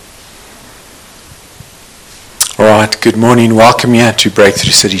All right, good morning. Welcome here to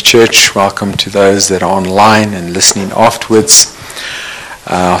Breakthrough City Church. Welcome to those that are online and listening afterwards.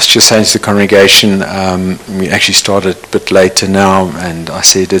 I was just saying to the congregation, we actually started a bit later now, and I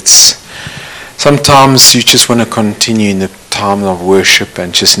said sometimes you just want to continue in the time of worship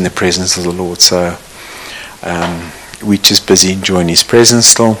and just in the presence of the Lord. So we're just busy enjoying His presence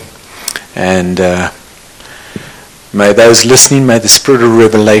still. And may those listening, may the Spirit of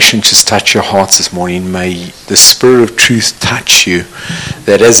revelation just touch your hearts this morning. May the Spirit of truth touch you,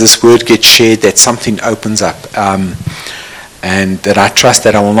 that as this word gets shared, that something opens up. And that I trust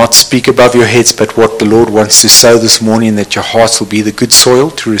that I will not speak above your heads, but what the Lord wants to sow this morning, that your hearts will be the good soil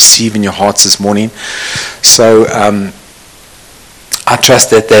to receive in your hearts this morning. So I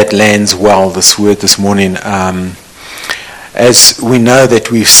trust that lands well, this word this morning. As we know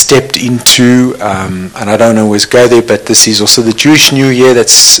that we've stepped into, and I don't always go there, but this is also the Jewish New Year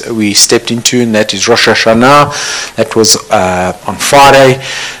we stepped into, and that is Rosh Hashanah. That was on Friday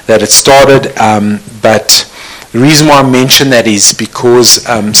that it started. But the reason why I mention that is because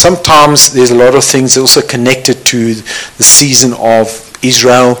sometimes there's a lot of things also connected to the season of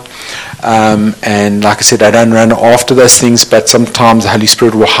Israel. And like I said, I don't run after those things, but sometimes the Holy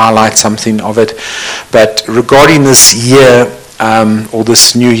Spirit will highlight something of it. But regarding this year, or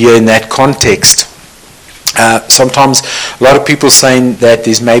this new year in that context, sometimes a lot of people saying that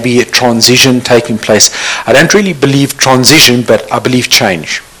there's maybe a transition taking place. I don't really believe transition, but I believe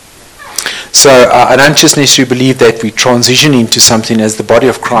change. So I don't just necessarily believe that we transition into something as the body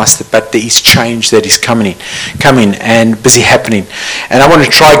of Christ, but there is change that is coming and busy happening. And I want to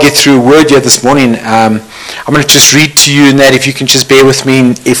try to get through a word here this morning. I'm going to just read to you in that, if you can just bear with me,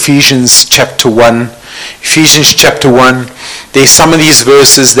 in Ephesians chapter 1. Ephesians chapter 1. There's some of these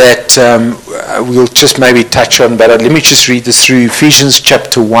verses that we'll just maybe touch on, but let me just read this through. Ephesians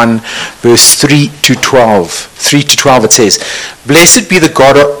chapter 1, verse 3 to 12. 3 to 12 it says, "Blessed be the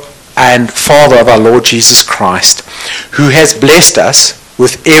God and Father of our Lord Jesus Christ, who has blessed us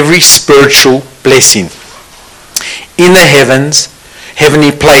with every spiritual blessing in the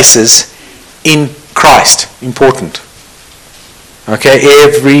heavenly places in Christ." Important. Okay,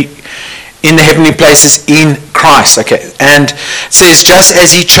 in the heavenly places in Christ. Okay, and it says, "Just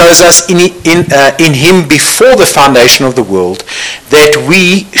as He chose us in Him before the foundation of the world, that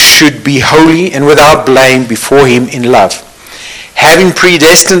we should be holy and without blame before Him in love, having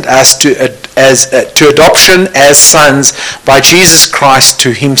predestined us to adoption as sons by Jesus Christ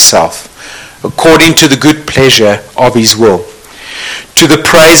to Himself, according to the good pleasure of His will, to the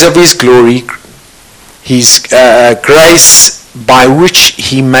praise of His glory, His grace by which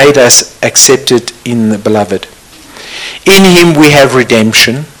He made us accepted in the Beloved. In Him we have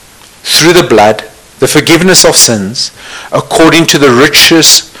redemption, through the blood, the forgiveness of sins, according to the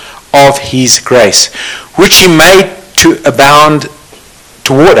riches of His grace, which He made to abound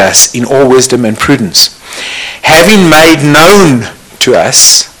toward us in all wisdom and prudence, having made known to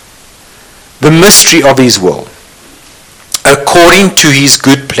us the mystery of His will, according to His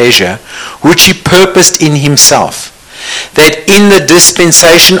good pleasure, which He purposed in Himself, that in the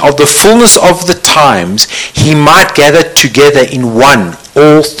dispensation of the fullness of the times He might gather together in one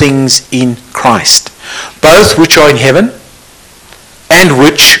all things in Christ, both which are in heaven and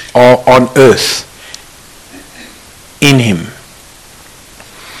which are on earth, in Him.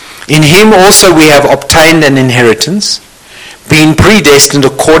 In Him also we have obtained an inheritance, being predestined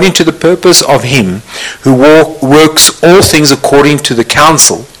according to the purpose of Him who works all things according to the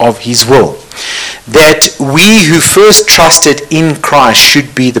counsel of His will, that we who first trusted in Christ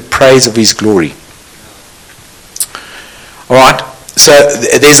should be the praise of His glory." All right, so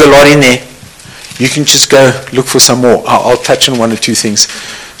there's a lot in there. You can just go look for some more. I'll touch on one or two things.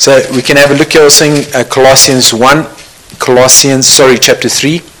 So we can have a look here also in chapter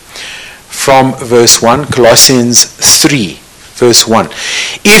 3, from verse 1. Colossians 3, verse 1.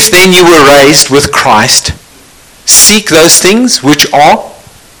 "If then you were raised with Christ, seek those things which are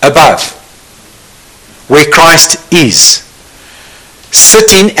above, where Christ is,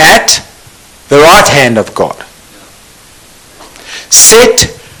 sitting at the right hand of God.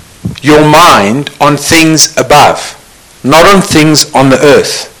 Set your mind on things above, not on things on the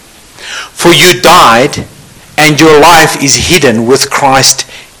earth. For you died, and your life is hidden with Christ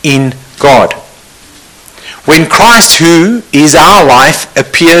in God. When Christ, who is our life,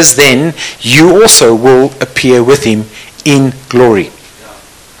 appears, then you also will appear with Him in glory."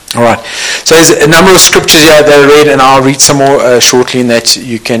 All right. So there's a number of scriptures here that I read, and I'll read some more shortly, in that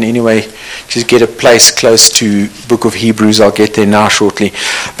you can anyway just get a place close to the book of Hebrews. I'll get there now shortly.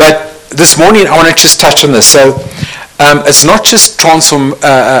 But this morning I want to just touch on this. So it's not just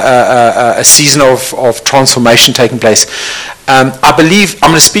a season of transformation taking place. I believe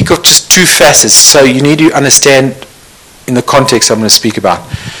I'm going to speak of just two facets, so you need to understand in the context I'm going to speak about.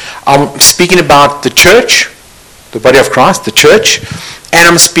 I'm speaking about the church, the body of Christ, the church, and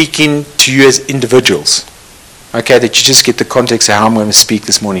I'm speaking to you as individuals. Okay, that you just get the context of how I'm going to speak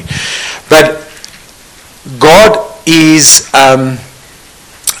this morning. But God is,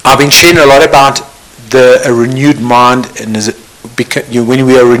 I've been sharing a lot about a renewed mind, and when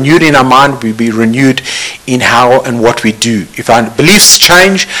we are renewed in our mind, we be renewed in how and what we do. If our beliefs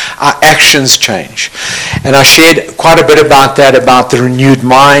change, our actions change. And I shared quite a bit about that, about the renewed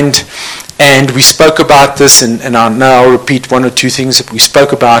mind. And we spoke about this, and now I'll repeat one or two things. We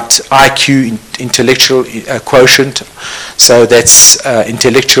spoke about IQ, intellectual quotient. So that's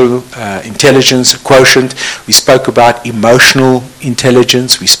intellectual intelligence quotient. We spoke about emotional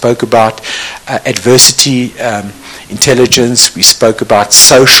intelligence. We spoke about adversity intelligence. We spoke about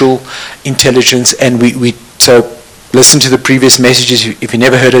social intelligence. And so listen to the previous messages if you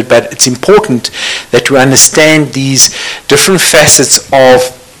never heard it. But it's important that we understand these different facets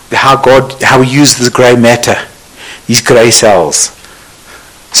of how we use the grey matter, these grey cells.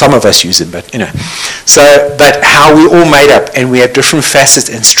 Some of us use them, but but how we're all made up, and we have different facets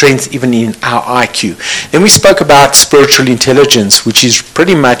and strengths even in our IQ. Then we spoke about spiritual intelligence, which is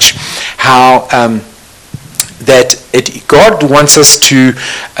pretty much how God wants us to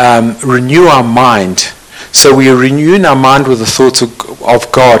renew our mind. So we are renewing our mind with the thoughts of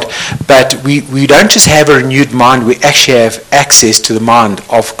God, but we don't just have a renewed mind, we actually have access to the mind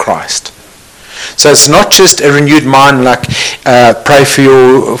of Christ. So it's not just a renewed mind like pray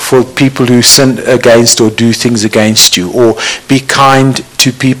for people who sin against or do things against you, or be kind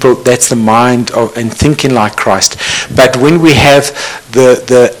to people. That's the mind of and thinking like Christ. But when we have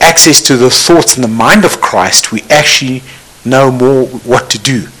the access to the thoughts and the mind of Christ, we actually know more what to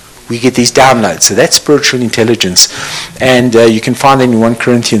do. We get these downloads. So that's spiritual intelligence. And you can find that in 1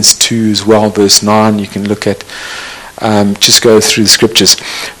 Corinthians 2 as well, verse 9. You can look at, just go through the scriptures.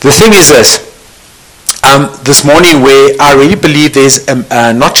 The thing is this morning where I really believe there's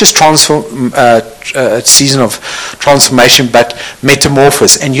not just a season of transformation, but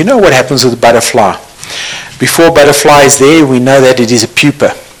metamorphosis. And you know what happens with a butterfly. Before butterfly is there, we know that it is a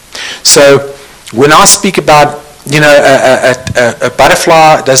pupa. So when I speak about a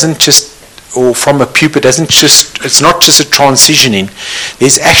butterfly doesn't just, or from a pupa doesn't just, it's not just a transitioning.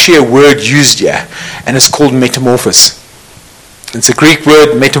 There's actually a word used here, and it's called metamorphosis. It's a Greek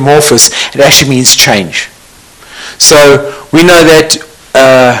word, metamorphosis. It actually means change. So we know that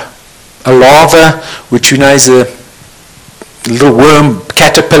a larva, which we know is a little worm,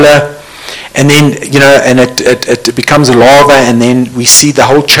 caterpillar, and then, and it becomes a larva, and then we see the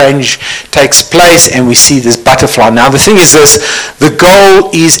whole change takes place, and we see this butterfly. Now, the thing is this, the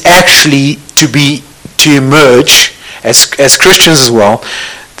goal is actually to emerge, as Christians as well.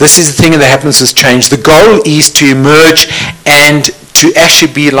 This is the thing that happens with change. The goal is to emerge and to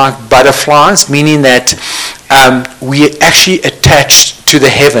actually be like butterflies, meaning that we are actually attached to the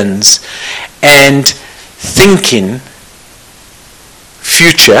heavens and thinking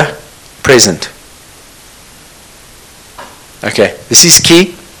future, present. Okay, this is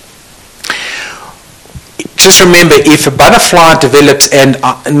key. Just remember, if a butterfly develops, and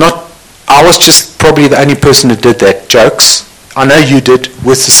I was just probably the only person who did that. Jokes. I know you did.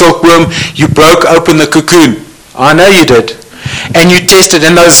 With the silkworm, you broke open the cocoon. I know you did. And you tested,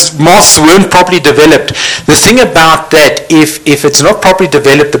 and those moths weren't properly developed. The thing about that, if it's not properly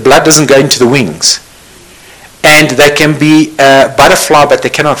developed, the blood doesn't go into the wings. And they can be a butterfly, but they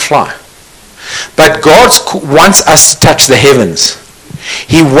cannot fly. But God wants us to touch the heavens.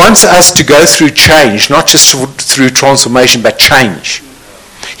 He wants us to go through change, not just through transformation, but change.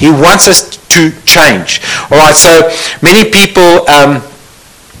 He wants us to change. All right, so many people,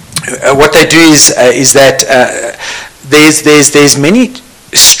 what they do is that there's many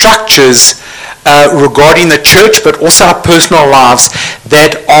structures regarding the church, but also our personal lives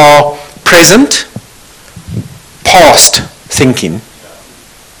that are present, past thinking.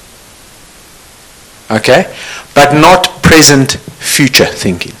 Okay? But not present future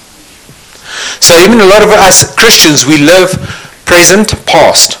thinking. So even a lot of us Christians, we live present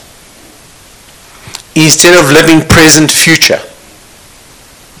past instead of living present future.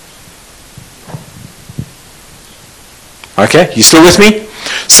 Okay? You still with me?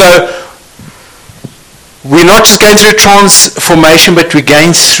 So we're not just going through a transformation, but we're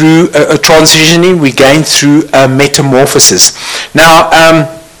going through a transitioning, we're going through a metamorphosis.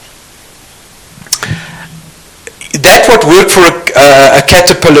 Now, that what worked for a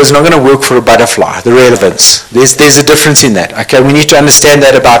caterpillar is not going to work for a butterfly, the relevance. There's a difference in that. Okay, we need to understand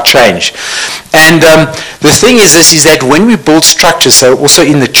that about change. And the thing is this, is that when we build structures, so also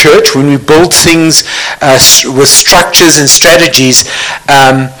in the church, when we build things with structures and strategies,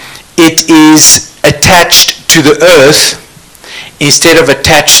 it is attached to the earth instead of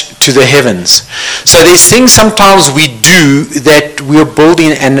attached to the heavens. So there's things sometimes we do that we're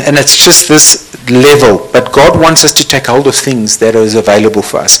building, and it's just this level, but God wants us to take hold of things that is available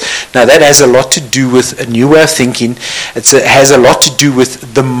for us. Now that has a lot to do with a new way of thinking. It has a lot to do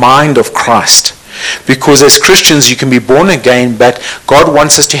with the mind of Christ. Because as Christians you can be born again, but God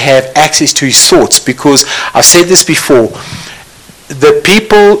wants us to have access to his thoughts, because I've said this before, the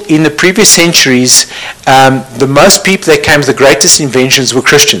people in the previous centuries, the most people that came with the greatest inventions were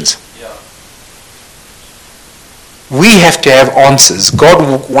Christians. We have to have answers.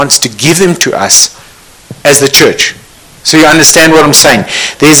 God wants to give them to us as the church. So you understand what I'm saying?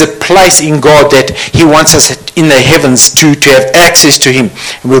 There's a place in God that he wants us in the heavens to have access to him.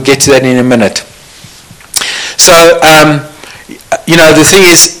 And we'll get to that in a minute. So, the thing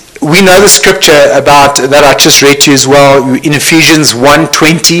is, we know the scripture about that I just read to you as well in Ephesians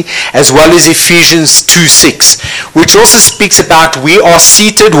 1:20 as well as Ephesians 2:6, which also speaks about we are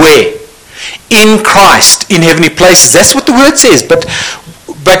seated where? In Christ, in heavenly places. That's what the word says. But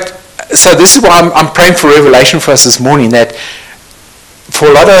so this is why I'm praying for revelation for us this morning, that for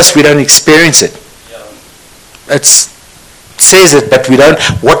a lot of us we don't experience it. It says it, but we don't.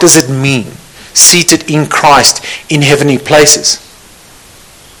 What does it mean? Seated in Christ in heavenly places.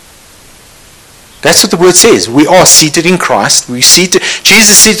 That's what the word says. We are seated in Christ.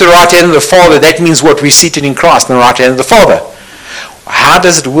 Jesus seated at the right hand of the Father. That means what? We're seated in Christ on the right hand of the Father. How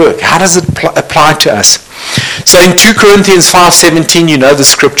does it work? How does it apply to us? So in 2 Corinthians 5:17, you know the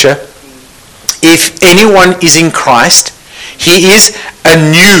scripture. If anyone is in Christ, he is a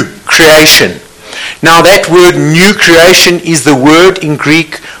new creation. Now that word new creation is the word in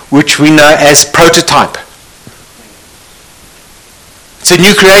Greek which we know as prototype. It's a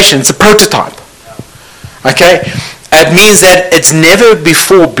new creation. It's a prototype. Okay? It means that it's never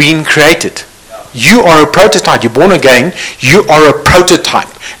before been created. You are a prototype. You're born again. You are a prototype.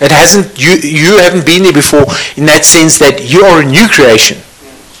 It hasn't. You haven't been there before in that sense that you are a new creation.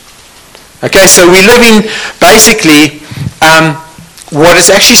 Okay, so we live in basically what it's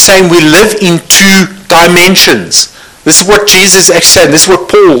actually saying. We live in two dimensions. This is what Jesus actually said. This is what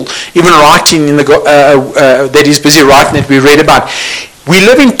Paul, even writing in the that he's busy writing that we read about. We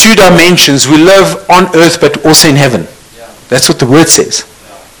live in two dimensions. We live on earth, but also in heaven. That's what the word says.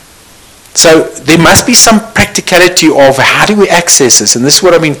 So there must be some practicality of how do we access this, and this is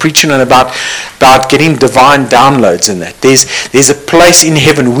what I've been preaching on about getting divine downloads in that. There's a place in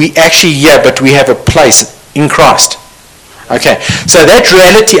heaven. We actually but we have a place in Christ. Okay, so that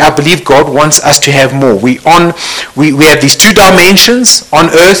reality, I believe God wants us to have more. We have these two dimensions on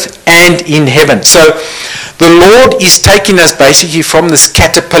earth and in heaven. So the Lord is taking us basically from this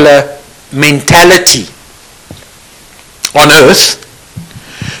caterpillar mentality on earth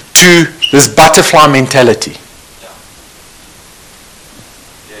to this butterfly mentality.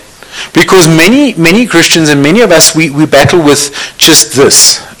 Because many Christians and many of us, we battle with just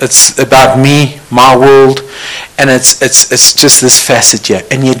this. It's about me, my world, and it's just this facet here.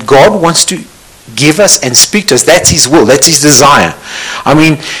 And yet God wants to give us and speak to us. That's his will. That's his desire. I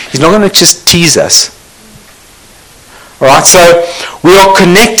mean, he's not going to just tease us. All right, so we are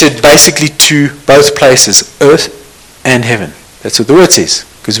connected basically to both places, earth and heaven. That's what the word says,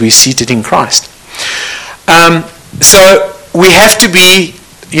 because we're seated in Christ. So we have to be,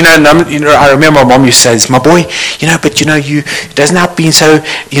 I remember my mom used to say this, my boy, but you doesn't have been so,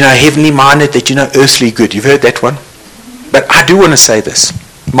 heavenly minded that earthly good. You've heard that one? But I do want to say this,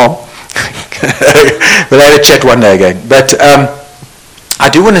 Mom. We'll have a chat one day again. But I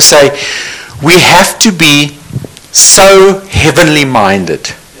do want to say we have to be so heavenly minded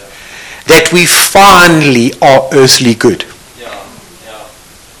that we finally are earthly good.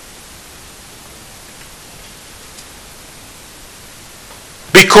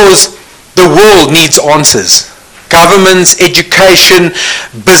 Because the world needs answers. Governments, education,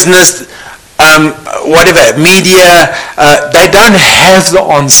 business, whatever, media, they don't have the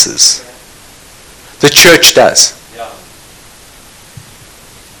answers. The church does.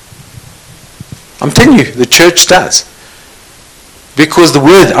 I'm telling you, the church does. Because the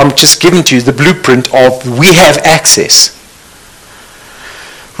word I'm just giving to you, the blueprint of we have access.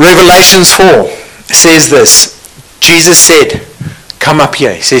 Revelations 4 says this. Jesus said, come up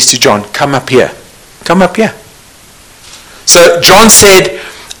here. He says to John, come up here. Come up here. So John said,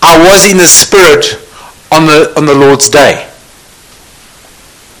 I was in the spirit on the Lord's day.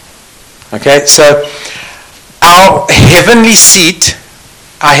 Okay, so our heavenly seat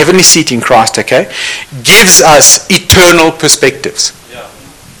in Christ, okay, gives us eternal perspectives. Yeah.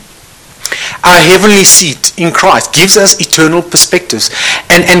 Our heavenly seat in Christ gives us eternal perspectives.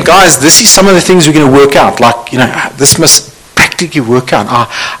 And guys, this is some of the things we're going to work out. Like, this must practically work out.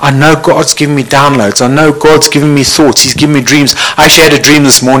 I know God's giving me downloads. I know God's giving me thoughts. He's giving me dreams. I actually had a dream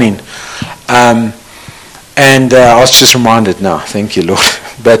this morning. And I was just reminded now. Thank you, Lord.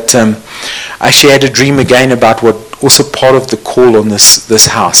 But I actually had a dream again about what also part of the call on this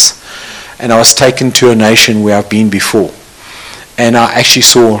house. And I was taken to a nation where I've been before. And I actually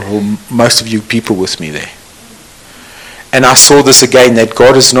saw most of you people with me there. And I saw this again, that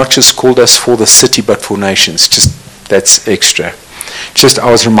God has not just called us for the city, but for nations. Just that's extra. Just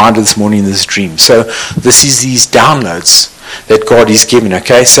I was reminded this morning in this dream. So this is these downloads that God is giving,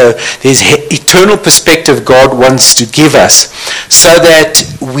 okay? So there's eternal perspective God wants to give us so that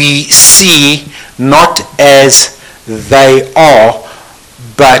we see not as they are,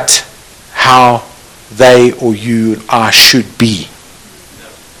 but how they or you and I should be.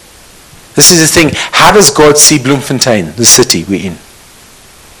 This is the thing. How does God see Bloemfontein, the city we're in?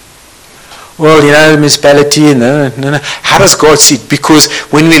 Well, the municipality, no. How does God see it? Because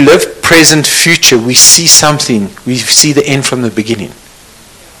when we live present, future, we see something. We see the end from the beginning.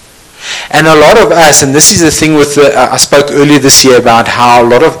 And a lot of us, and this is the thing with I spoke earlier this year about how a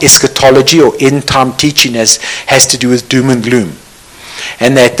lot of eschatology or end-time teaching has to do with doom and gloom.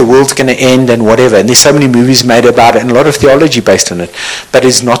 And that the world's going to end and whatever. And there's so many movies made about it and a lot of theology based on it. But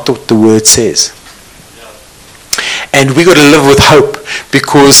it's not what the Word says. And we've got to live with hope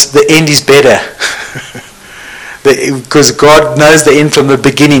because the end is better. Because God knows the end from the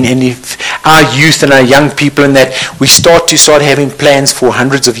beginning. And if our youth and our young people and that, we start having plans for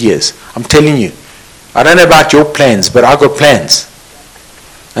hundreds of years. I'm telling you. I don't know about your plans, but I've got plans.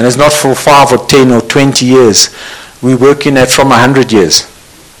 And it's not for 5 or 10 or 20 years. We're working at from 100 years.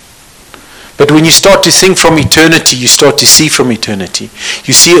 But when you start to think from eternity, you start to see from eternity.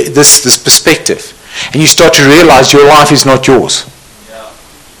 You see this perspective. And you start to realize your life is not yours.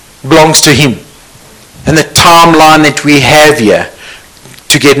 It belongs to Him. And the timeline that we have here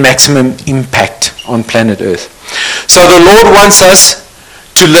to get maximum impact on planet Earth. So the Lord wants us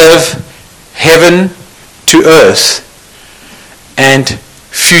to live heaven to earth and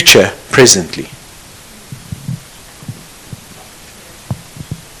future presently.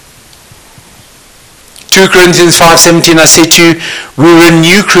 Corinthians 5:17, I said to you, we're a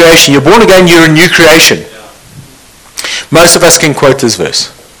new creation. You're born again, you're a new creation. Yeah. Most of us can quote this verse.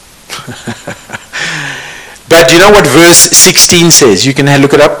 But do you know what verse 16 says? You can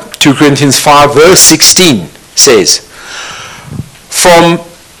look it up. 2 Corinthians 5 verse 16 says,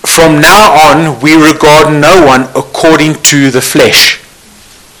 From now on we regard no one according to the flesh.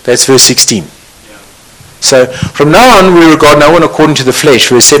 That's verse 16. So from now on we regard no one according to the flesh.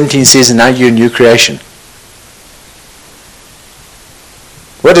 Verse 17 says, and now you're a new creation.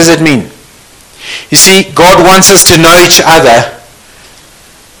 What does it mean? You see, God wants us to know each other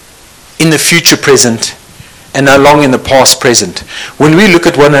in the future present and no longer in the past present. When we look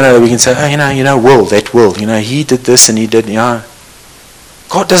at one another, we can say, Will, that Will, he did this and he did,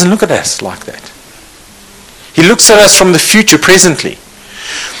 God doesn't look at us like that. He looks at us from the future presently.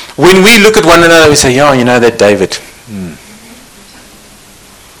 When we look at one another, we say, that David.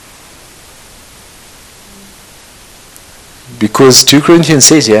 Because 2 Corinthians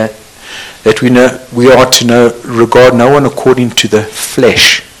says here that we are to regard no one according to the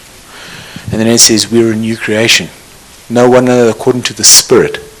flesh. And then it says we're a new creation. No one according to the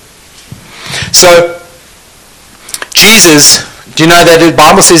Spirit. So, Jesus, do you know that the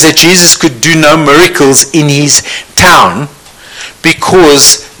Bible says that Jesus could do no miracles in his town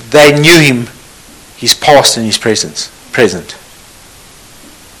because they knew him, his past and his present.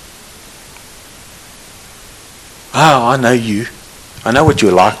 Oh, I know you. I know what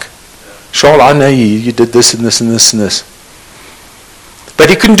you're like. Charl, I know you. You did this and this and this and this. But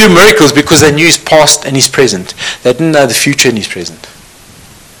he couldn't do miracles because they knew his past and his present. They didn't know the future and his present.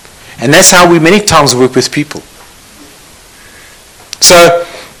 And that's how we many times work with people. So,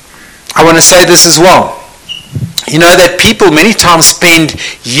 I want to say this as well. You know that people many times spend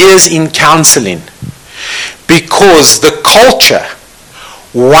years in counseling because the culture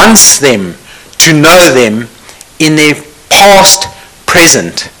wants them to know them in their past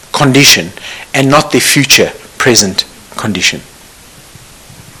present condition and not their future present condition.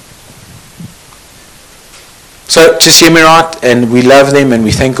 So just hear me right, and we love them and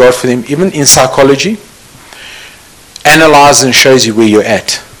we thank God for them. Even in psychology, analyzes and shows you where you're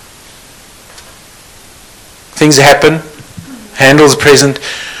at. things happen, handles present.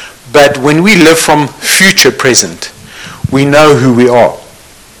 But when we live from future present, we know who we are.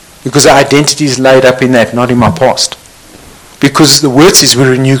 Because our identity is laid up in that, not in my past. Because the word says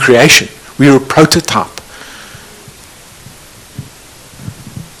we're a new creation. We're a prototype.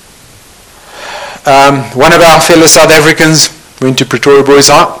 One of our fellow South Africans went to Pretoria Boys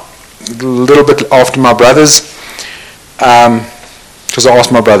High, a little bit after my brothers, because I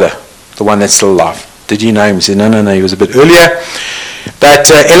asked my brother, the one that's still alive, did you know him? He said, no, he was a bit earlier. But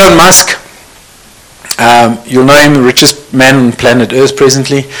Elon Musk, you'll know him, the richest man on planet Earth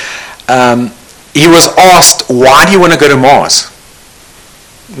presently. He was asked, why do you want to go to Mars?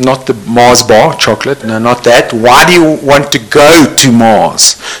 Not the Mars bar, chocolate, no, not that. Why do you want to go to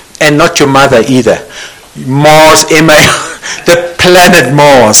Mars? And not your mother either. Mars, the planet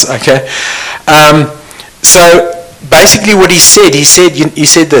Mars, okay? So basically what he said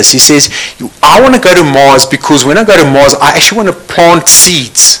this. He says, I want to go to Mars because when I go to Mars, I actually want to plant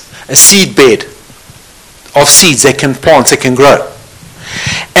seeds, a seed bed of seeds that can plant, that can grow.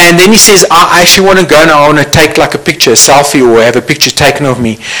 And then he says, I actually want to go and I want to take like a picture, a selfie, or have a picture taken of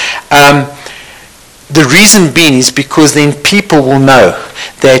me. The reason being is because then people will know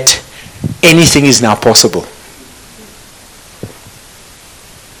that anything is now possible.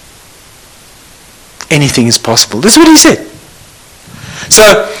 Anything is possible. This is what he said.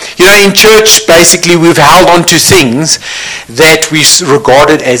 So, in church, basically, we've held on to things that we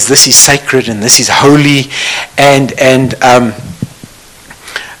regarded as this is sacred and this is holy. And a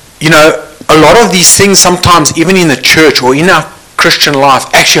lot of these things sometimes, even in the church or in our Christian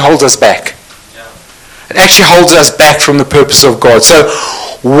life, actually holds us back. It actually holds us back from the purpose of God. So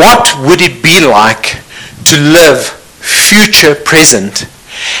what would it be like to live future present?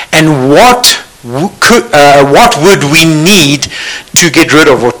 And what would we need to get rid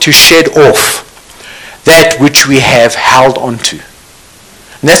of or to shed off that which we have held on to?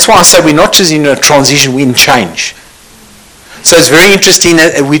 And that's why I say we're not just in a transition, we're in change. So it's very interesting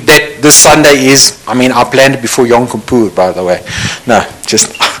that this Sunday is, I planned it before Yom Kippur, by the way. No,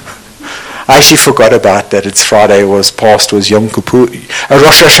 I actually forgot about that. It's Friday, was Yom Kippur,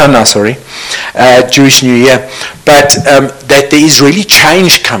 Rosh Hashanah, Jewish New Year. But that there is really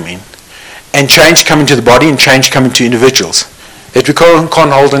change coming, and change coming to the body and change coming to individuals. That we can't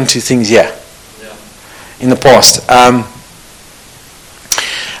hold on to things in the past.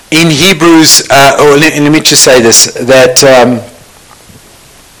 In Hebrews, let me just say this, that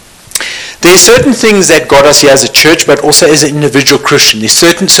there are certain things that got us here as a church, but also as an individual Christian. There's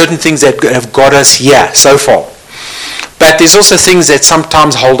certain things that have got us here so far. But there's also things that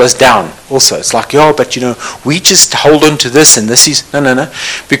sometimes hold us down also. It's like, but we just hold on to this and this is, no.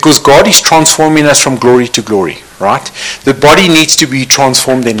 Because God is transforming us from glory to glory, right? The body needs to be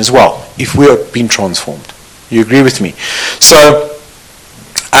transformed then as well, if we are being transformed. You agree with me? So,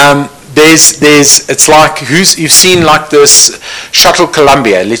 it's like, you've seen like this shuttle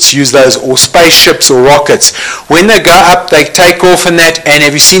Columbia, let's use those, or spaceships or rockets. When they go up, they take off and that, and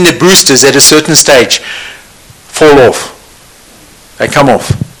have you seen the boosters at a certain stage fall off? They come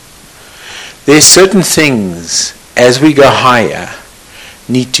off. There's certain things, as we go higher,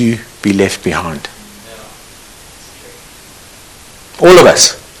 need to be left behind. All of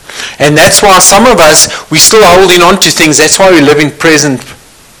us. And that's why some of us, we're still holding on to things. That's why we live in present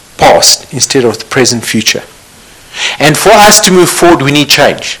past instead of the present future. And for us to move forward, we need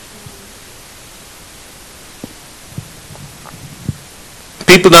change.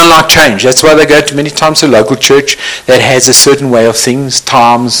 People don't like change. That's why they go to many times to a local church that has a certain way of things,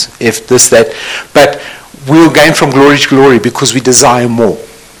 times, if this, that. But we'll gain from glory to glory because we desire more.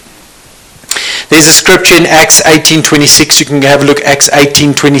 There's a scripture in Acts 18:26. You can have a look, Acts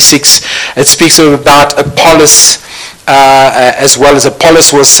 18:26. It speaks about Apollos, as well as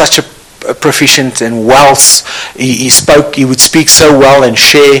Apollos was such a proficient and wealth. He would speak so well and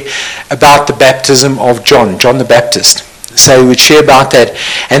share about the baptism of John the Baptist. So he would share about that.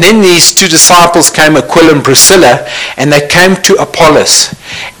 And then these two disciples came, Aquila and Priscilla, and they came to Apollos.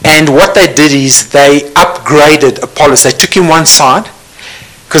 And what they did is they upgraded Apollos. They took him one side,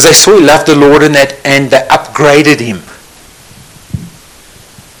 because they saw he loved the Lord in that, and they upgraded him.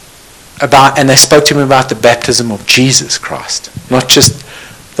 And they spoke to him about the baptism of Jesus Christ, not just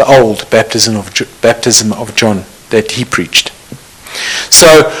the old baptism of John that he preached.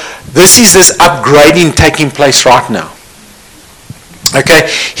 So this is this upgrading taking place right now. Okay,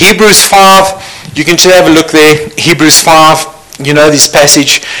 Hebrews 5, you can just have a look there. Hebrews 5, this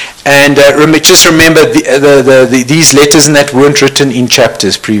passage, and just remember these letters and that weren't written in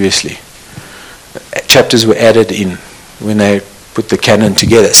chapters previously. Chapters were added in when they put the canon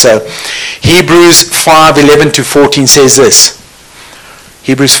together. So Hebrews 5:11 to 14 says this.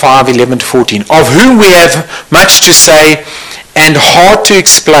 Hebrews 5:11 to 14. Of whom we have much to say and hard to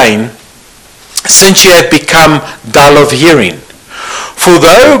explain, since you have become dull of hearing. For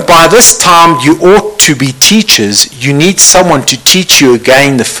though by this time you ought to be teachers, you need someone to teach you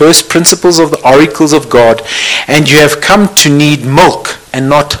again the first principles of the oracles of God, and you have come to need milk and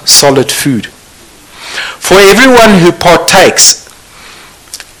not solid food. For everyone who partakes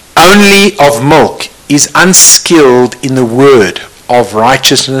only of milk is unskilled in the word of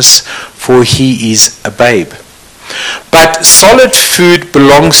righteousness, for he is a babe. But solid food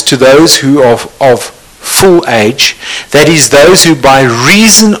belongs to those who are of full age, that is, those who by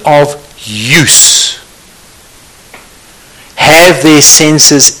reason of use have their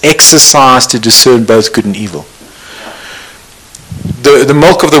senses exercised to discern both good and evil. The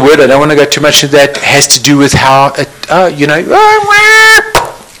milk of the word, I don't want to go too much into that, has to do with how it,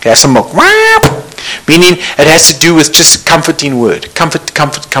 have some milk. Meaning it has to do with just comforting word. Comfort,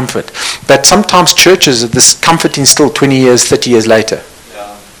 comfort, comfort. But sometimes churches are this comforting still 20 years, 30 years later.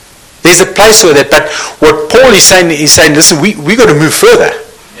 Yeah. There's a place for that. But what Paul is saying, listen, we got to move further.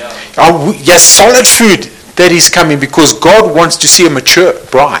 Yeah. Yes, solid food that is coming, because God wants to see a mature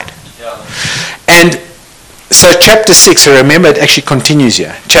bride. Yeah. And so chapter 6, so remember it actually continues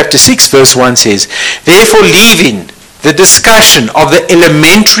here. Chapter 6 verse 1 says, therefore leaving the discussion of the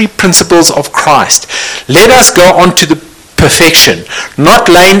elementary principles of Christ, let us go on to the perfection, not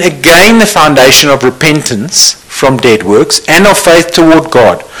laying again the foundation of repentance from dead works and of faith toward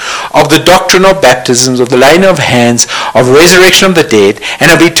God, of the doctrine of baptisms, of the laying of hands, of resurrection of the dead,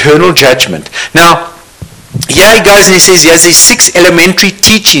 and of eternal judgment. Now, here he goes and he says, he has these 6 elementary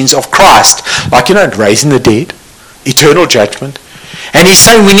teachings of Christ, like, raising the dead, eternal judgment. And he's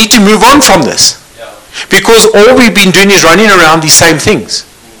saying we need to move on from this. Yeah. Because all we've been doing is running around these same things.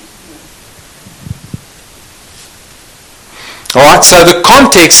 Alright, so the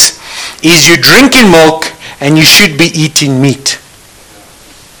context is you're drinking milk and you should be eating meat.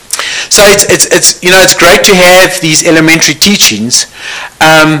 So it's great to have these elementary teachings,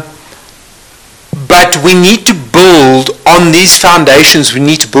 but we need to build on these foundations. We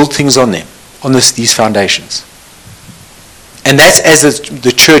need to build things on them, on these foundations. And that's as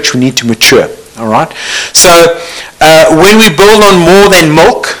the church we need to mature. All right. So when we build on more than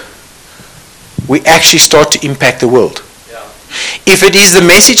milk, we actually start to impact the world. Yeah. If it is the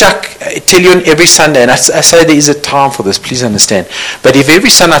message I tell you on every Sunday, and I say there is a time for this, please understand. But if every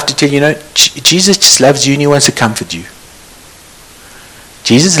Sunday I have to tell you, Jesus just loves you and he wants to comfort you.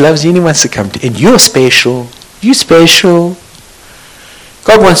 Jesus loves you and he wants to comfort you. And you're special. You're special.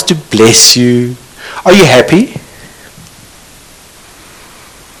 God wants to bless you. Are you happy?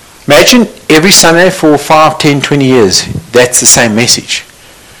 Imagine every Sunday for 5, 10, 20 years, that's the same message.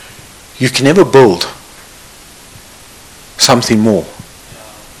 You can never build something more.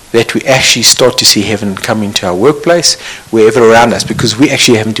 That we actually start to see heaven come into our workplace, wherever around us, because we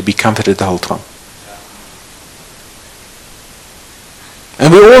actually having to be comforted the whole time.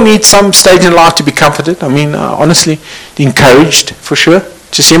 And we all need some stage in life to be comforted. I mean, honestly, encouraged for sure.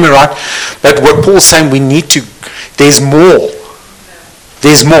 Just hear me right. But what Paul's saying, we need to, there's more.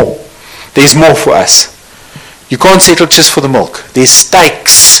 There's more. There's more for us. You can't settle just for the milk. There's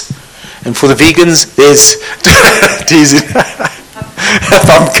steaks. And for the vegans, there's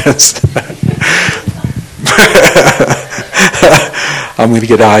pumpkins. I'm going to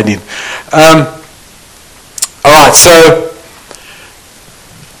get hiding. Alright, so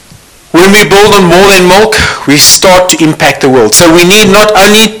when we build on more than milk, we start to impact the world. So we need not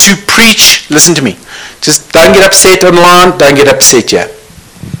only to preach, listen to me, just don't get upset online, don't get upset here.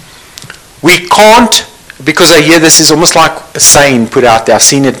 We can't, because I hear this is almost like a saying put out there, I've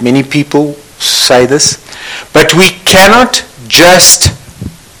seen it, many people say this, but we cannot just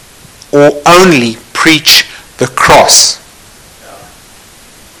or only preach the cross.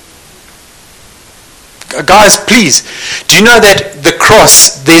 Guys, please, do you know that the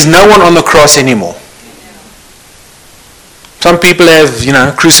cross, there's no one on the cross anymore? Some people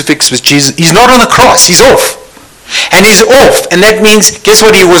have, crucifix with Jesus. He's not on the cross. He's off. And he's off. And that means, guess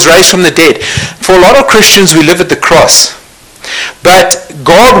what? He was raised from the dead. For a lot of Christians, we live at the cross. But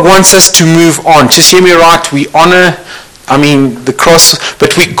God wants us to move on. Just hear me right. We honor, the cross,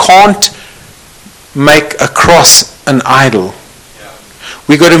 but we can't make a cross an idol.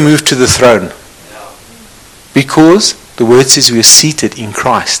 We got to move to the throne. Because the word says we are seated in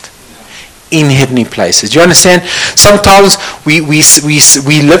Christ in heavenly places. Do you understand? Sometimes we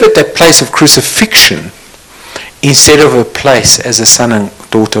live at that place of crucifixion instead of a place as a son and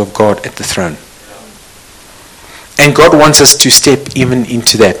daughter of God at the throne. And God wants us to step even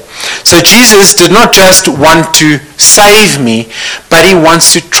into that. So Jesus did not just want to save me, but he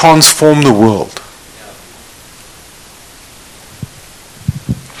wants to transform the world.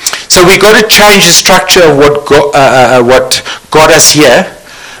 So we got to change the structure of what got us here,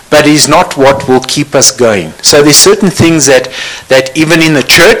 but is not what will keep us going. So there's certain things that even in the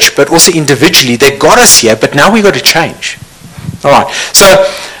church, but also individually, they got us here, but now we got to change. All right. So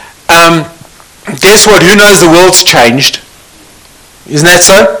guess what? Who knows the world's changed? Isn't that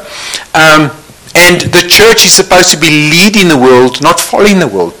so? And the church is supposed to be leading the world, not following the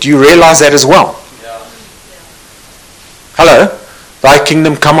world. Do you realize that as well? Yeah. Hello? Thy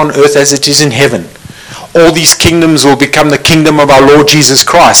kingdom come on earth as it is in heaven. All these kingdoms will become the kingdom of our Lord Jesus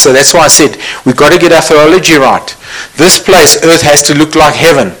Christ. So that's why I said we've got to get our theology right. This place, earth, has to look like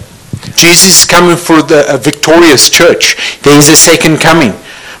heaven. Jesus is coming for a victorious church. There is a second coming.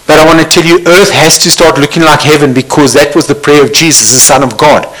 But I want to tell you, earth has to start looking like heaven, because that was the prayer of Jesus, the Son of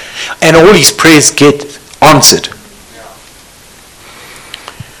God. And all his prayers get answered.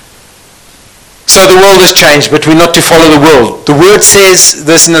 So the world has changed, but we're not to follow the world. The word says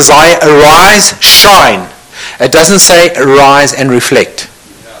this in Isaiah, arise, shine. It doesn't say arise and reflect.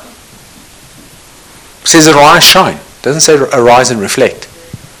 It says arise, shine. It doesn't say arise and reflect.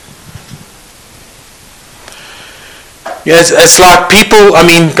 Yeah, it's like people, I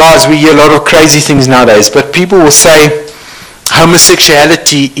mean, guys, we hear a lot of crazy things nowadays, but people will say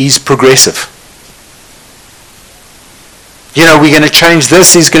homosexuality is progressive. You know, we're going to change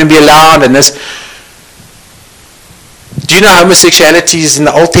this, it's going to be allowed, and this. Do you know homosexuality is in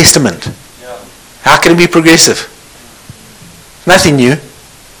the Old Testament? Yeah. How can it be progressive? Nothing new.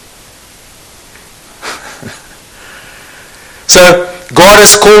 So, God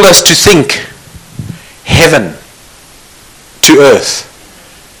has called us to think heaven to earth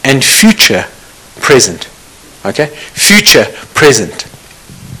and future present. Okay? Future present.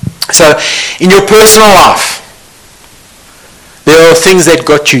 So, in your personal life, there are things that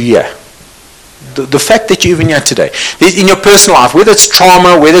got you here. The fact that you're even here today. In your personal life, whether it's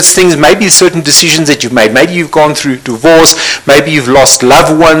trauma, whether it's things, maybe certain decisions that you've made. Maybe you've gone through divorce. Maybe you've lost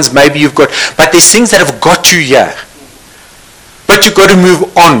loved ones. Maybe you've got... But there's things that have got you here. But you've got to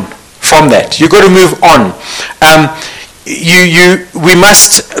move on from that. You've got to move on. We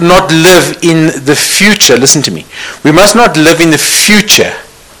must not live in the future. Listen to me. We must not live in the future,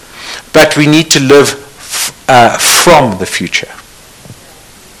 but we need to live from the future.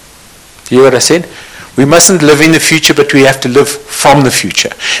 You hear what I said? We mustn't live in the future, but we have to live from the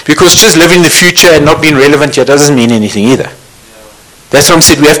future. Because just living in the future and not being relevant here doesn't mean anything either. That's what I'm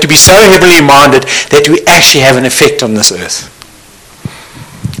saying. We have to be so heavily minded that we actually have an effect on this earth.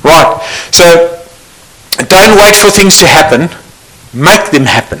 Right. So, don't wait for things to happen. Make them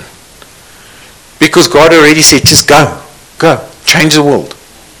happen. Because God already said, just go. Go. Change the world.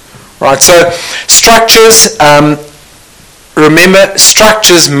 Right. So, structures... remember,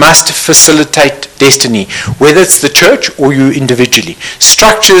 structures must facilitate destiny, whether it's the church or you individually.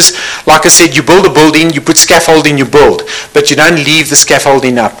 Structures, like I said, you build a building, you put scaffolding, you build, but you don't leave the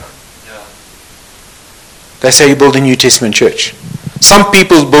scaffolding up. Yeah. That's how you build a New Testament church. Some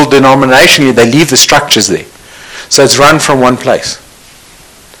people build denominationally, they leave the structures there. So it's run from one place.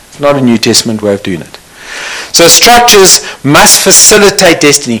 It's not a New Testament way of doing it. So structures must facilitate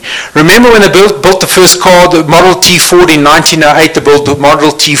destiny. Remember when they built the first car, the Model T Ford in 1908, they built the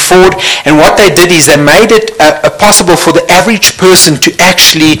Model T Ford, and what they did is they made it possible for the average person to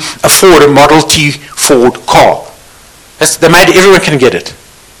actually afford a Model T Ford car. They made it, everyone can get it.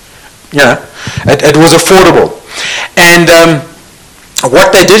 You know, it was affordable. And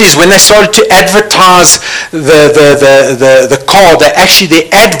what they did is when they started to advertise the car, they actually, their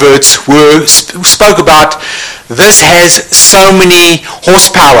adverts spoke about, this has so many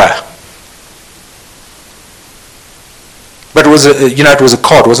horsepower. But it was it was a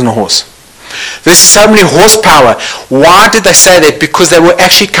car, it wasn't a horse. This is so many horsepower. Why did they say that? Because they were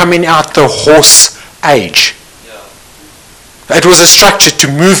actually coming out the horse age. Yeah. It was a structure to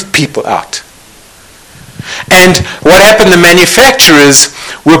move people out. And what happened, the manufacturers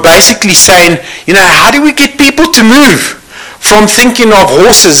were basically saying, how do we get people to move from thinking of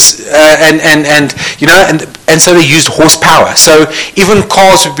horses and so they used horsepower. So even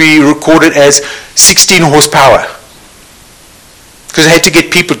cars would be recorded as 16 horsepower because they had to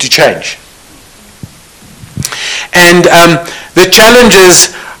get people to change. And the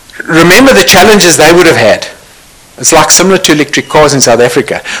challenges, remember the challenges they would have had. It's like similar to electric cars in South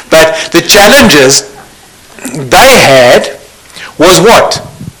Africa. But the challenges they had was what?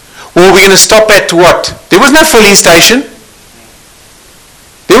 Well, we're going to stop at what? There was no filling station.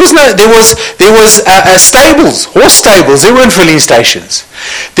 There stables, horse stables. There weren't filling stations.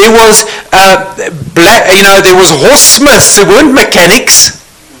 There was there was horse smiths. There weren't mechanics.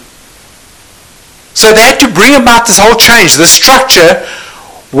 So they had to bring about this whole change. The structure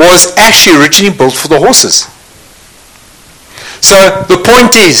was actually originally built for the horses. So the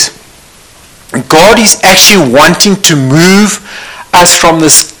point is, God is actually wanting to move us from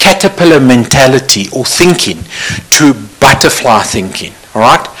this caterpillar mentality or thinking to butterfly thinking, all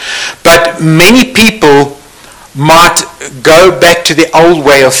right? But many people might go back to the old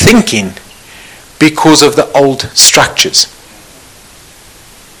way of thinking because of the old structures.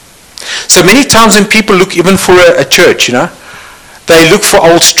 So many times when people look even for a church, they look for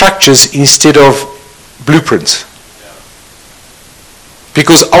old structures instead of blueprints.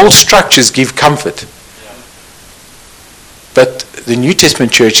 Because old structures give comfort. But the New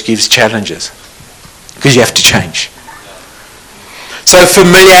Testament church gives challenges. Because you have to change. So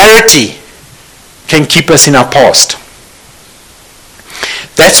familiarity can keep us in our past.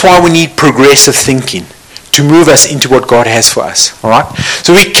 That's why we need progressive thinking to move us into what God has for us. All right?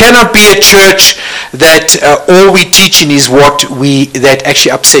 So we cannot be a church that all we're teaching is that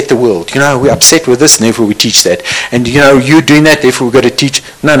actually upset the world. We're upset with this, and therefore we teach that. And you're doing that, therefore we've got to teach.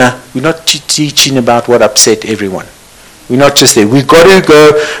 No, we're not teaching about what upset everyone. We're not just there. We've got to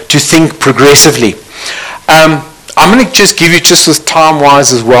go to think progressively. I'm going to just give you, just as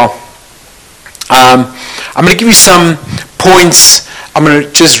time-wise as well, I'm going to give you some points. I'm going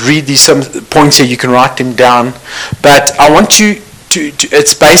to just read these some points here. You can write them down. But I want you to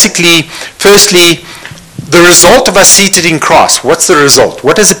it's basically, firstly, the result of us seated in Christ. What's the result?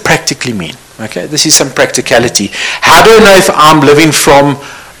 What does it practically mean? Okay, this is some practicality. How do I know if I'm living from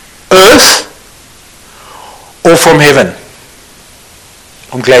earth or from heaven?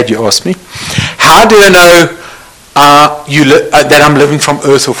 I'm glad you asked me. How do I know that I'm living from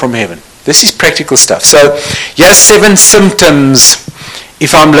earth or from heaven? This is practical stuff. So, here's 7 symptoms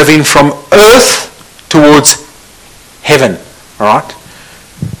if I'm living from earth towards heaven. All right?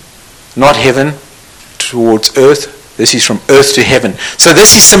 Not heaven towards earth. This is from earth to heaven. So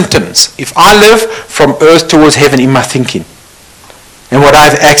this is symptoms. If I live from earth towards heaven in my thinking and what I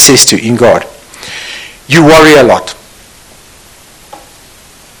have access to in God, you worry a lot.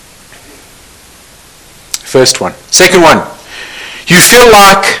 First one. Second one, you feel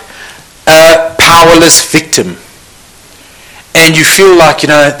like a powerless victim. And you feel like,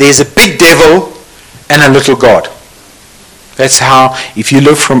 there's a big devil and a little God. That's how, if you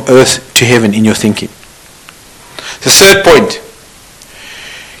live from earth to heaven in your thinking. The third point,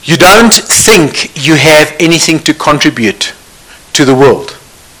 you don't think you have anything to contribute to the world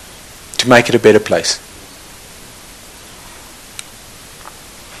to make it a better place.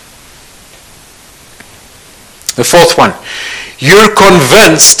 The fourth one, you're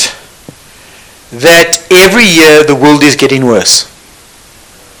convinced that every year the world is getting worse.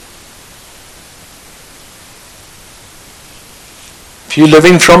 If you're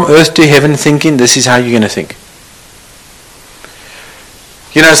living from earth to heaven thinking, this is how you're going to think.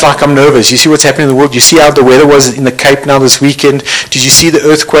 It's like I'm nervous. You see what's happening in the world. You see how the weather was in the Cape now this weekend. Did you see the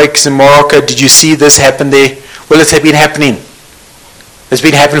earthquakes in Morocco? Did you see this happen there? Well, it's been happening. It's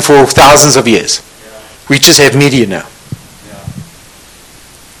been happening for thousands of years. We just have media now.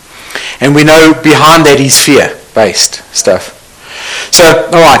 And we know behind that is fear-based stuff. So,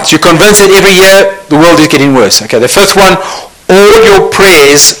 all right, you're convinced that every year the world is getting worse. Okay, the fifth one, all your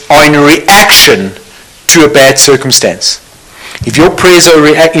prayers are in reaction to a bad circumstance. If your prayers are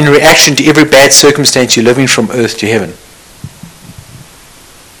in reaction to every bad circumstance, you're living from earth to heaven.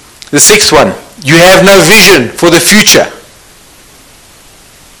 The sixth one, you have no vision for the future.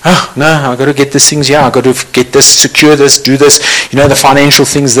 Oh, no, I've got to get these things here. I've got to get this, secure this, do this. The financial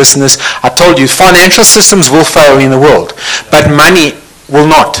things, this and this. I told you, financial systems will fail in the world. But money will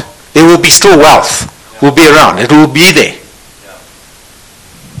not. There will be still wealth. Will be around. It will be there.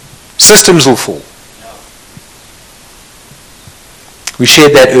 Systems will fall. We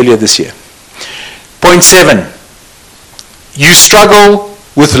shared that earlier this year. Point 7. You struggle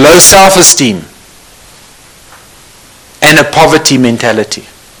with low self-esteem and a poverty mentality.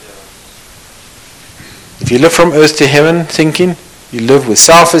 If you live from earth to heaven thinking, you live with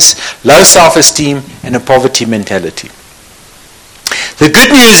low self-esteem and a poverty mentality. The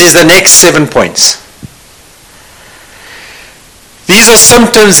good news is the next 7 points. These are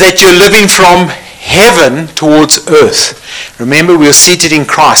symptoms that you're living from heaven towards earth. Remember, we are seated in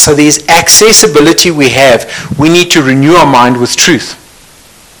Christ, so there's accessibility we have. We need to renew our mind with truth.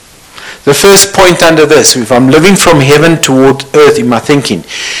 The first point under this, if I'm living from heaven toward earth in my thinking,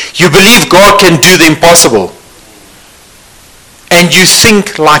 you believe God can do the impossible. and you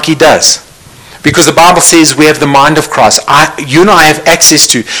think like he does. Because the Bible says we have the mind of Christ. You and I have access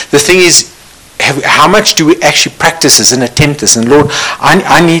to. The thing is, how much do we actually practice this and attempt this? And Lord,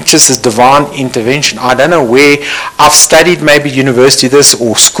 I need just this divine intervention. I don't know where. I've studied maybe university this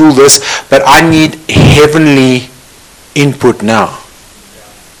or school this, but I need heavenly input now.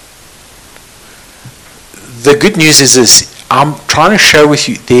 The good news is this. I'm trying to share with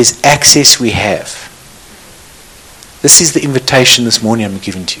you there's access we have. This is the invitation this morning I'm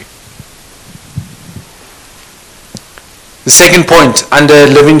giving to you. The second point, under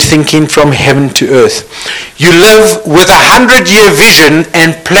living thinking from heaven to earth. You live with 100-year vision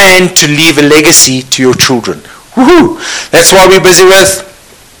and plan to leave a legacy to your children. Woohoo! That's why we're busy with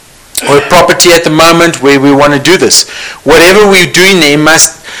property at the moment, where we want to do this. Whatever we're doing there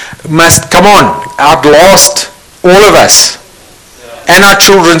must come on, outlast all of us and our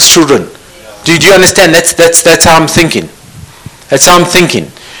children's children. Do you understand? That's how I'm thinking. That's how I'm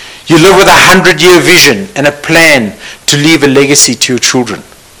thinking. You live with 100-year vision and a plan to leave a legacy to your children.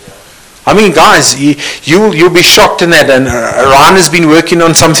 I mean, guys, you'll be shocked in that. And Ryan has been working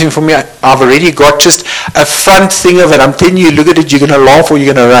on something for me. I've already got just a front thing of it. I'm telling you, look at it, you're going to laugh or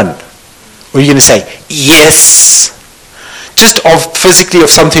you're going to run. Or you're going to say, yes. Just physically of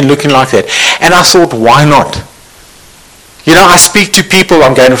something looking like that. And I thought, why not? You know, I speak to people.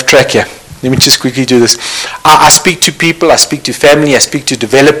 I'm going off track here. Let me just quickly do this. I speak to people, I speak to family, I speak to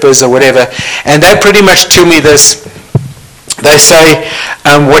developers or whatever, and they pretty much tell me this. They say,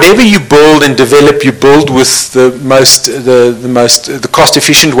 whatever you build and develop, you build with the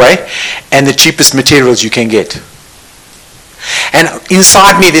cost-efficient way and the cheapest materials you can get. And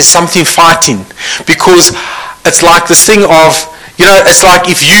inside me, there's something fighting, because it's like this thing of, you know, it's like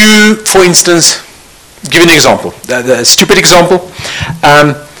if you, for instance, give an example, a stupid example.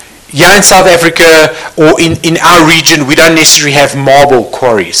 Here in South Africa, or in our region, we don't necessarily have marble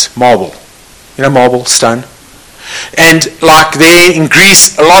quarries. Marble. You know, marble, stone. And like there in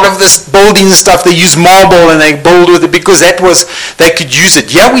Greece, a lot of this building stuff, they use marble and they build with it because they could use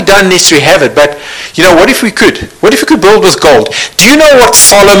it. Yeah, we don't necessarily have it, but you know, what if we could? What if we could build with gold? Do you know what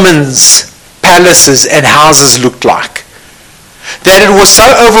Solomon's palaces and houses looked like? That it was so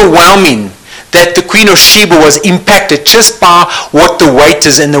overwhelming that the Queen of Sheba was impacted just by what the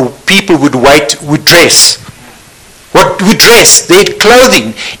waiters and the people would dress. What would dress, their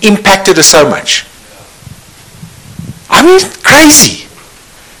clothing impacted her so much. I mean, crazy.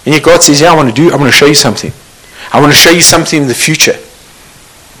 And yet God says, yeah, I want to show you something. I want to show you something in the future.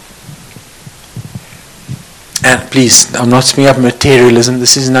 And please, I'm not speaking of materialism.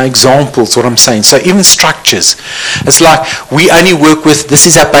 This is no examples, what I'm saying. So even structures. It's like we only work with, this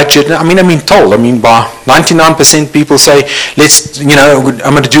is our budget. I mean, by 99% people say,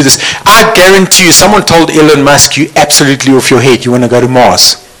 I'm going to do this. I guarantee you, someone told Elon Musk, you absolutely off your head, you want to go to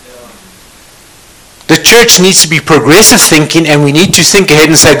Mars. The church needs to be progressive thinking, and we need to think ahead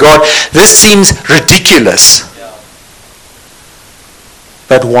and say, God, this seems ridiculous.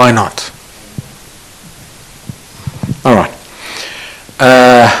 But why not? All right.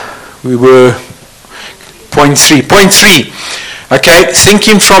 We were point three. Point three. Okay,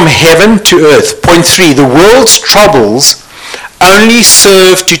 thinking from heaven to earth. Point three. The world's troubles only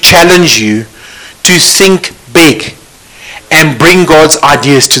serve to challenge you to think big and bring God's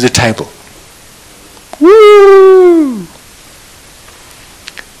ideas to the table. Woo!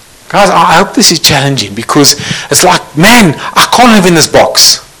 Guys, I hope this is challenging, because it's like, man, I can't live in this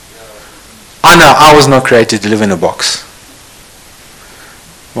box. I know, I was not created to live in a box.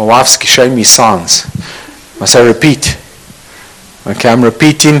 My wife's showing me signs. Must I repeat? Okay, I'm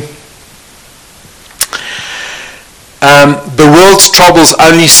repeating. The world's troubles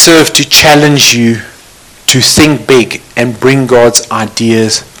only serve to challenge you to think big and bring God's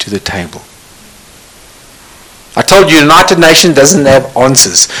ideas to the table. I told you, United Nations doesn't have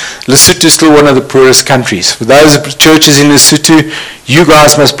answers. Lesotho is still one of the poorest countries. For those churches in Lesotho, you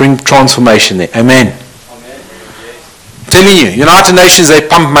guys must bring transformation there. Amen. Amen. I'm telling you, United Nations, they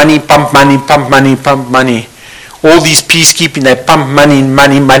pump money. All these peacekeeping, they pump money.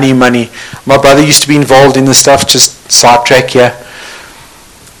 My brother used to be involved in the stuff, just sidetrack here,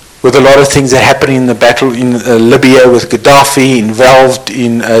 with a lot of things that happened in the battle in Libya with Gaddafi, involved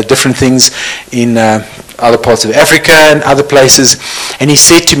in different things in other parts of Africa and other places. And he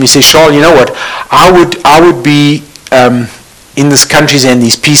said to me, Charl, you know what, I would be in these countries and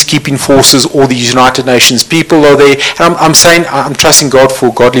these peacekeeping forces, or the United Nations people are there. And I'm saying, I'm trusting God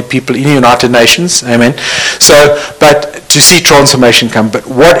for godly people in the United Nations, amen. So, but to see transformation come. But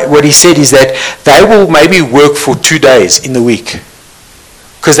what he said is that they will maybe work for 2 days in the week,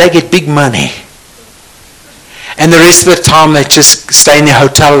 because they get big money. And the rest of the time they just stay in the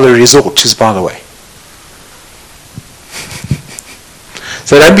hotel or the resort, just by the way.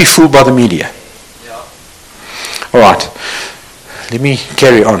 So don't be fooled by the media. Yeah. All right. Let me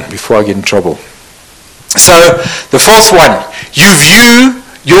carry on before I get in trouble. So the fourth one, you view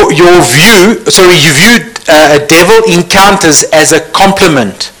devil encounters as a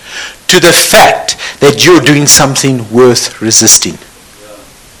compliment to the fact that you're doing something worth resisting.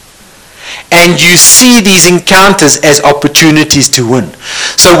 And you see these encounters as opportunities to win.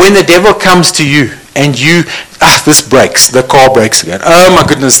 So when the devil comes to you and this breaks, the car breaks again. Oh my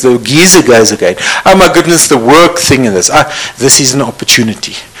goodness, the geyser goes again. Oh my goodness, the work thing in this. This is an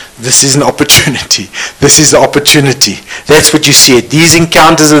opportunity. This is an opportunity. This is the opportunity. That's what you see it. These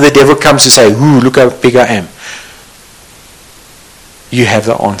encounters of the devil comes to say, ooh, look how big I am. You have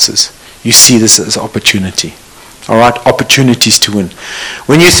the answers. You see this as opportunity. All right, opportunities to win.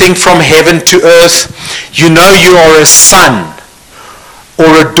 When you think from heaven to earth, you know you are a son or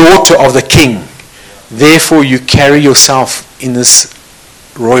a daughter of the king. Therefore, you carry yourself in this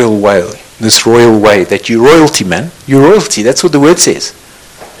royal way. This royal way. That you're royalty, man. You're royalty. That's what the word says.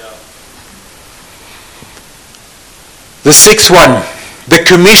 The sixth one, the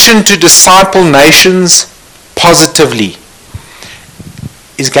commission to disciple nations positively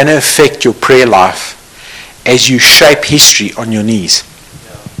is going to affect your prayer life as you shape history on your knees.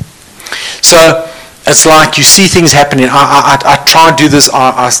 So it's like you see things happening. I try and do this.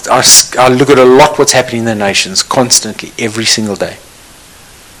 I look at a lot what's happening in the nations constantly, every single day.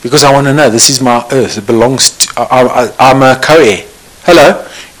 Because I want to know, this is my earth. It belongs to, I'm a co-heir. Hello?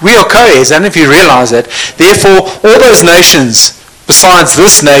 We are co-heirs, and if you realize that, therefore, all those nations, besides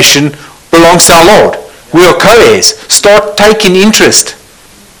this nation, belongs to our Lord. We are co-heirs. Start taking interest.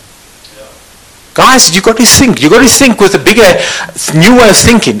 Guys, you've got to think. You've got to think with a bigger, new way of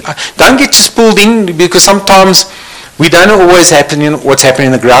thinking. Don't get just pulled in, because sometimes we don't know always what's happening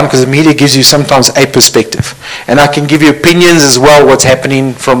in the ground, because the media gives you sometimes a perspective. And I can give you opinions as well, what's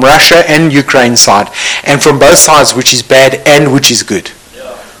happening from Russia and Ukraine side. And from both sides, which is bad and which is good.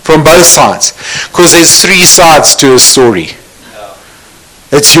 From both sides. Because there's three sides to a story.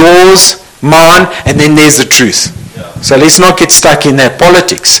 It's yours, mine, and then there's the truth. So let's not get stuck in that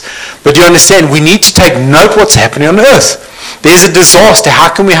politics. But you understand, we need to take note what's happening on earth. There's a disaster.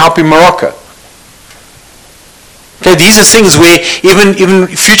 How can we help in Morocco? Okay, these are things where even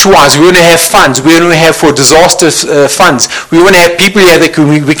future-wise, we want to have funds. We want to have for disaster funds. We want to have people here that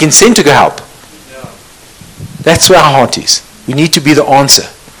we can send to go help. That's where our heart is. We need to be the answer.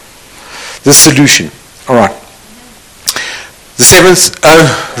 The solution. All right. The seventh,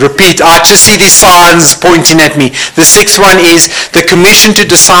 repeat, I just see these signs pointing at me. The sixth one is the commission to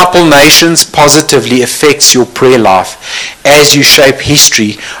disciple nations positively affects your prayer life as you shape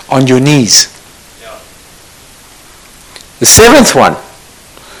history on your knees. Yeah. The seventh one,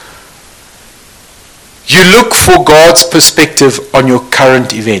 you look for God's perspective on your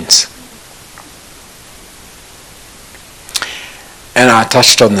current events. And I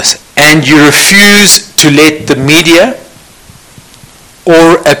touched on this. And you refuse to let the media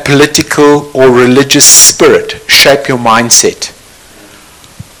or a political or religious spirit shape your mindset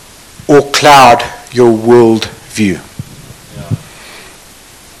or cloud your world view.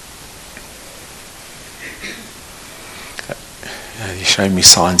 You're showing me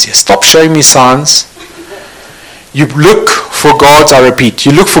signs here. Stop showing me signs. You look for God's, I repeat,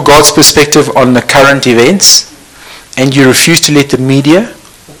 you look for God's perspective on the current events, and you refuse to let the media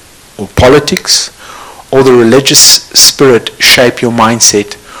or politics or the religious spirit shape your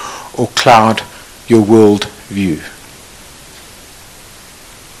mindset or cloud your world view.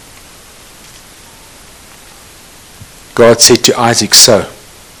 God said to Isaac, sow.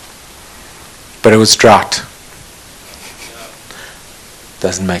 But it was drought.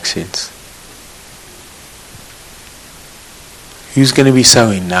 Doesn't make sense. Who's going to be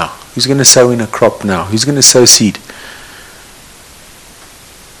sowing now? Who's going to sow in a crop now? Who's going to sow seed?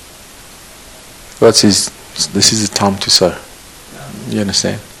 God says, this is the time to sow. You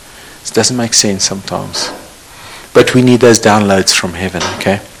understand? It doesn't make sense sometimes. But we need those downloads from heaven,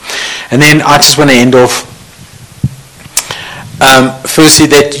 okay? And then I just want to end off. Firstly,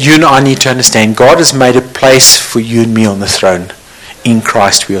 that you and I need to understand God has made a place for you and me on the throne. In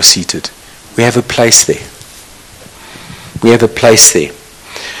Christ we are seated. We have a place there. We have a place there.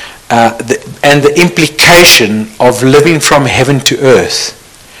 And the implication of living from heaven to earth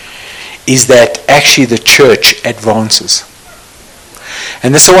is that actually the church advances.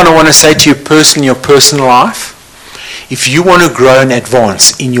 And this is what I want to say to you personally, your personal life. If you want to grow and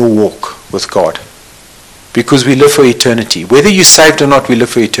advance in your walk with God, because we live for eternity. Whether you're saved or not, we live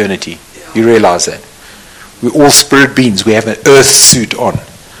for eternity. You realize that. We're all spirit beings. We have an earth suit on.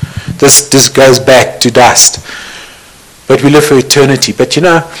 This goes back to dust. But we live for eternity. But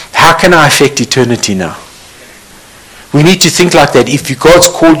how can I affect eternity now? We need to think like that. If God's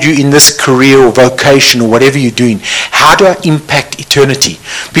called you in this career or vocation or whatever you're doing, how do I impact eternity?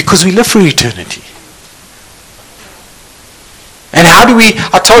 Because we live for eternity. And how do we,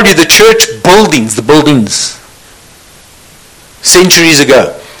 I told you the church buildings, centuries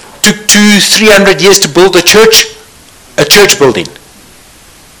ago, took 200-300 years to build a church building.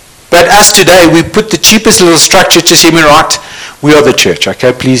 But us today, we put the cheapest little structure, just hear me right, we are the church,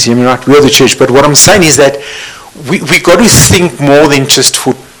 okay? Please hear me right, we are the church. But what I'm saying is that we got to think more than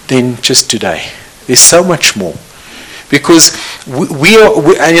just today. There's so much more. Because we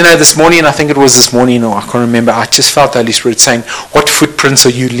are, this morning, I think it was this morning, or I can't remember, I just felt the Holy Spirit saying, what footprints are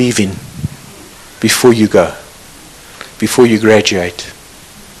you leaving before you go? Before you graduate?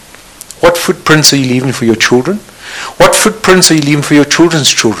 What footprints are you leaving for your children? What footprints are you leaving for your children's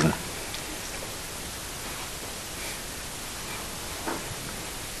children?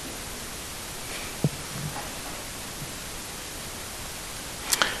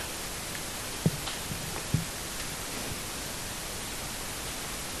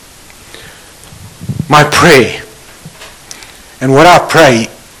 My prayer, and what I pray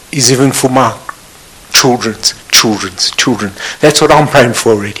is even for my children's children. That's what I'm praying for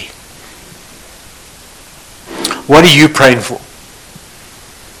already. What are you praying for?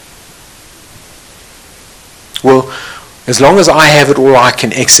 Well, as long as I have it all, I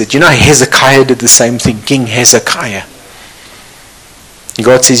can exit. Hezekiah did the same thing. King Hezekiah.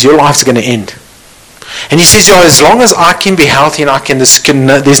 God says, your life's going to end. And he says, as long as I can be healthy and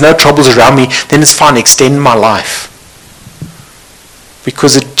there's no troubles around me, then it's fine, extend my life.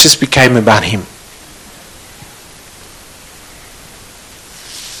 Because it just became about him.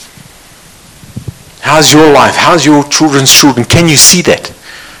 How's your life? How's your children's children? Can you see that?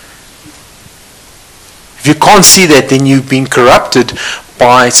 If you can't see that, then you've been corrupted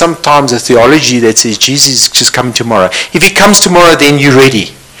by sometimes a theology that says Jesus is just coming tomorrow. If he comes tomorrow, then you're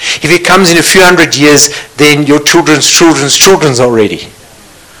ready. If he comes in a few hundred years, then your children's are ready.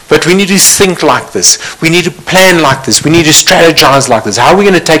 But we need to think like this. We need to plan like this. We need to strategize like this. How are we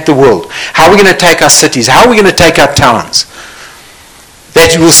going to take the world? How are we going to take our cities? How are we going to take our towns?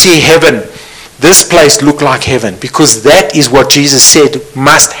 That you will see heaven. This place look like heaven. Because that is what Jesus said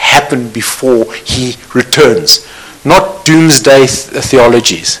must happen before he returns. Not doomsday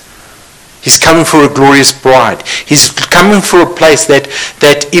theologies. He's coming for a glorious bride. He's coming for a place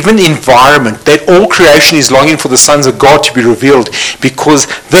that even environment, that all creation is longing for the sons of God to be revealed, because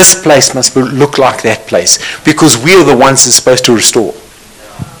this place must look like that place. Because we are the ones that's supposed to restore.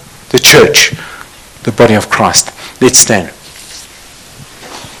 The church, the body of Christ. Let's stand.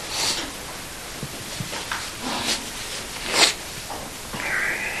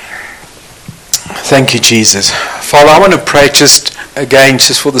 Thank you, Jesus. Father, I want to pray just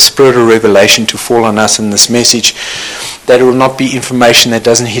for the spirit of revelation to fall on us in this message, that it will not be information that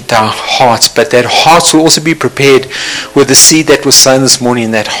doesn't hit our hearts, but that hearts will also be prepared with the seed that was sown this morning,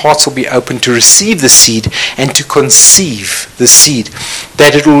 and that hearts will be open to receive the seed and to conceive the seed,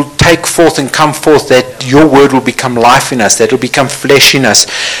 that it will take forth and come forth, that your word will become life in us, that it will become flesh in us,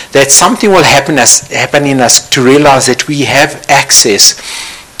 that something will happen in us to realize that we have access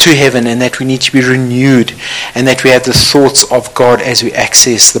to heaven, and that we need to be renewed, and that we have the thoughts of God as we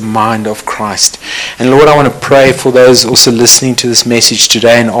access the mind of Christ. And Lord, I want to pray for those also listening to this message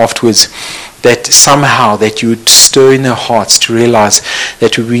today and afterwards, that somehow that you would stir in their hearts to realize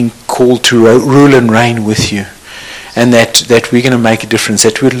that we're being called to rule and reign with you, and that we're going to make a difference,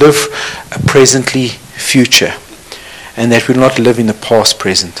 that we live a presently future, and that we'll not live in the past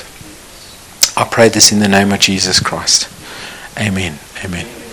present. I pray this in the name of Jesus Christ. Amen. Amen.